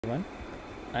Everyone,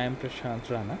 I am Prashant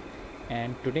Rana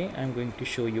and today I am going to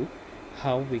show you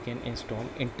how we can install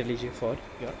IntelliJ for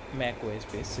your Mac OS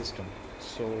based system.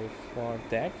 So for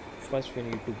that, first we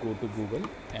need to go to Google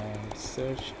and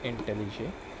search IntelliJ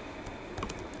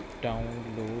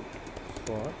download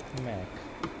for Mac,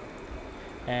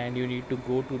 and you need to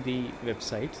go to the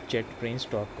website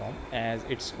jetbrains.com as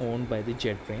it's owned by the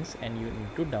JetBrains, and you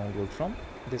need to download from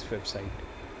this website.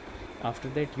 After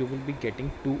that, you will be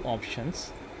getting two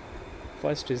options.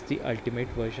 First is the ultimate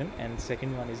version and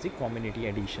second one is the community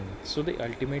edition. So the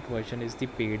ultimate version is the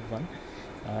paid one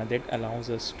that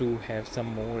allows us to have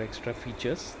some more extra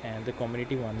features, and the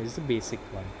community one is the basic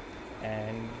one.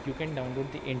 And you can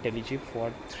download the IntelliJ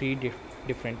for three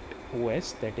different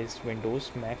OS, that is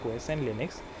Windows, Mac OS and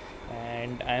Linux.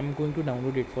 And I am going to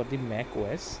download it for the Mac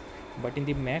OS, but in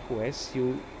the Mac OS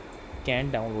you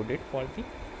can download it for the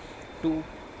two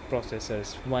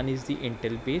processors. One is the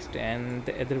Intel based and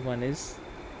the other one is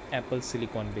Apple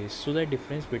Silicon based. So the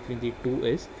difference between the two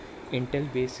is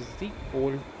Intel based is the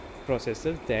old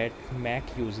processor that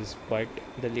Mac uses, but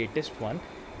the latest one,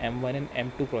 M1 and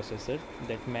M2 processor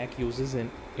that Mac uses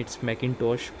in its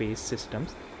Macintosh based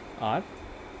systems, are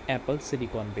Apple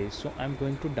Silicon based. So I'm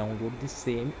going to download the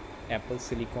same Apple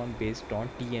Silicon based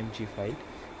 .tmg file,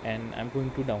 and I'm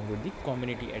going to download the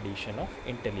community edition of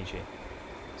IntelliJ.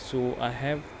 So I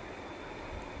have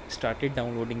started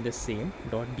downloading the same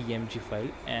 .dmg file,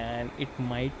 and it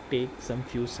might take some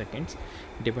few seconds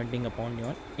depending upon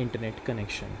your internet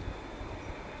connection.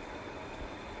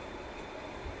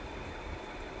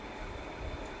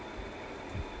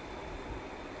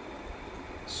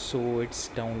 So it's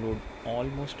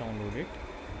almost downloaded.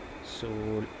 So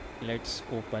let's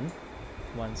open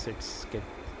once it's get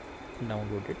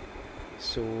downloaded.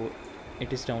 So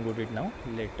it is downloaded now.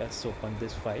 Let us open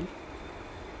this file,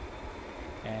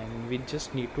 and we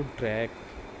just need to drag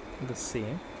the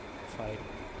same file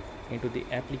into the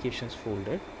applications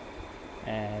folder,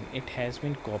 and it has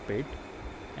been copied.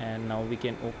 And now we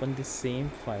can open the same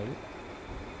file,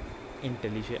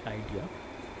 IntelliJ IDEA,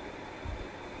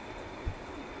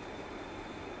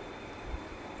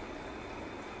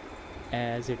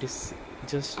 as it is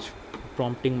just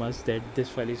prompting us that this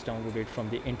file is downloaded from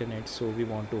the internet. So we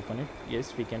want to open it.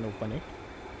 Yes, we can open it.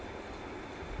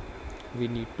 We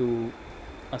need to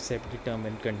accept the term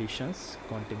and conditions,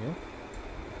 continue.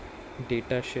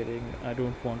 Data sharing, I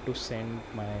don't want to send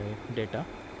my data.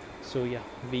 So yeah,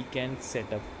 we can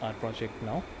set up our project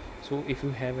now. So if you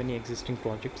have any existing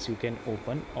projects, you can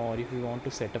open, or if you want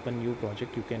to set up a new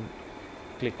project, you can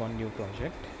click on new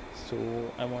project. So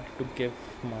I wanted to give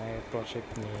my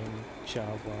project name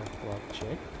Java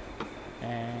project,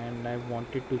 and I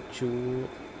wanted to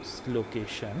choose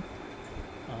location.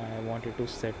 I wanted to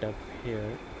set up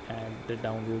here and the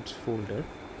downloads folder.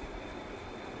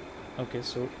 Okay,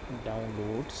 so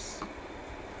downloads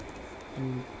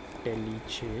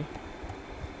IntelliJ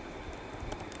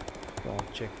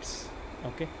projects.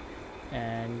 Okay,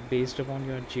 and based upon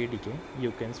your JDK,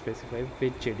 you can specify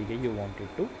which JDK you wanted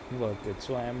to work with.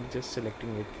 So I am just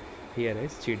selecting it here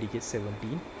as JDK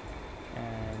 17,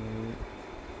 and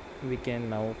we can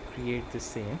now create the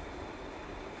same.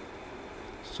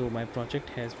 So my project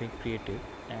has been created,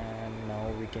 and now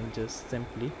we can just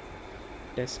simply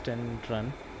test and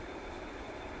run.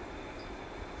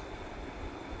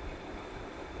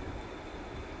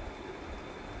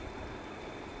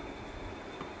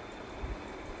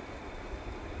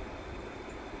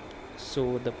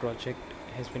 So the project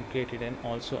has been created, and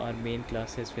also our main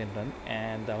class has been run,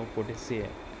 and the output is a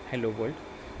hello world.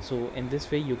 So in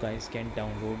this way you guys can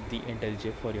download the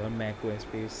IntelliJ for your Mac OS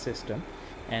based system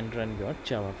and run your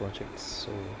Java projects.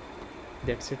 So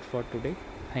that's it for today.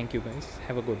 Thank you guys,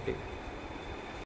 have a good day.